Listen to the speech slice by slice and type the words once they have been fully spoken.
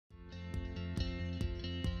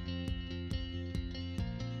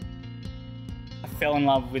fell in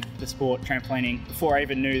love with the sport trampolining before I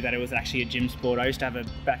even knew that it was actually a gym sport. I used to have a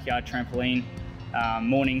backyard trampoline.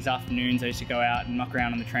 Mornings, afternoons, I used to go out and muck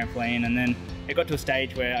around on the trampoline, and then it got to a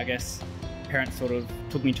stage where I guess parents sort of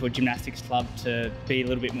took me to a gymnastics club to be a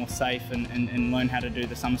little bit more safe and learn how to do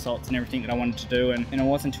the somersaults and everything that I wanted to do. And it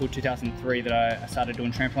wasn't until 2003 that I started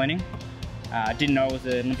doing trampolining. I didn't know it was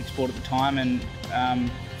an Olympic sport at the time, and a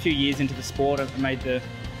few years into the sport I made the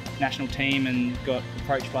national team and got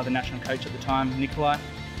approached by the national coach at the time, Nikolai,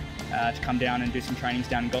 to come down and do some trainings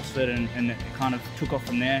down in Gosford, and it kind of took off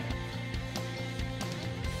from there.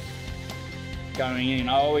 Going in,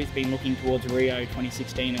 I've always been looking towards Rio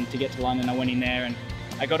 2016, and to get to London I went in there and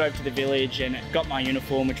I got over to the village and got my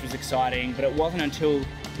uniform, which was exciting, but it wasn't until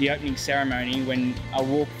the opening ceremony when I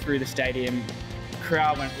walked through the stadium, the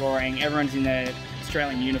crowd went roaring, everyone's in their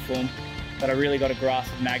Australian uniform, that I really got a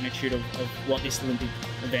grasp of the magnitude of what this Olympic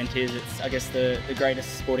event is. It's, I guess, the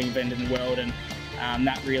greatest sporting event in the world, and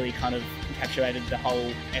that really kind of encapsulated the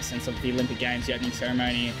whole essence of the Olympic Games, the opening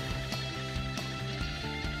ceremony.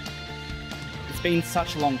 It's been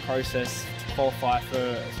such a long process to qualify for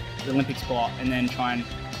the Olympic spot and then try and,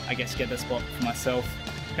 I guess, get the spot for myself.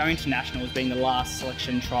 Going to nationals being the last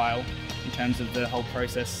selection trial in terms of the whole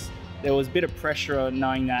process, there was a bit of pressure on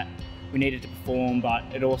knowing that we needed to perform, but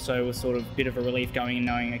it also was sort of a bit of a relief going and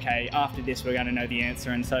knowing, okay, after this we're going to know the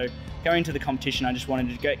answer. And so going to the competition, I just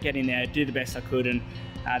wanted to get in there, do the best I could, and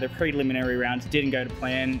the preliminary rounds didn't go to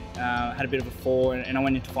plan. Had a bit of a fall, and I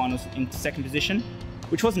went into finals in second position,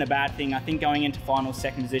 which wasn't a bad thing. I think going into finals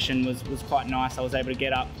second position was quite nice. I was able to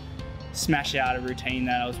get up, smash out a routine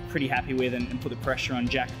that I was pretty happy with, and put the pressure on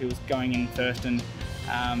Jack, who was going in first. And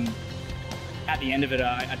at the end of it,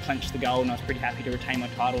 I clenched the gold, and I was pretty happy to retain my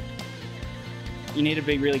title. You need to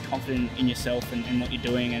be really confident in yourself and what you're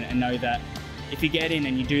doing, and know that if you get in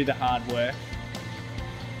and you do the hard work,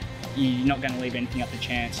 you're not going to leave anything up to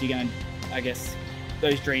chance. You're going to, I guess,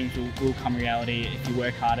 those dreams will come reality if you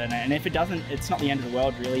work hard. And if it doesn't, it's not the end of the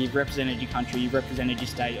world, really. You've represented your country, you've represented your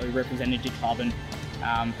state, or you've represented your club, and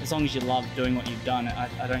as long as you love doing what you've done,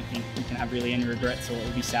 I don't think you can have really any regrets or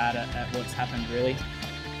be sad at what's happened, really.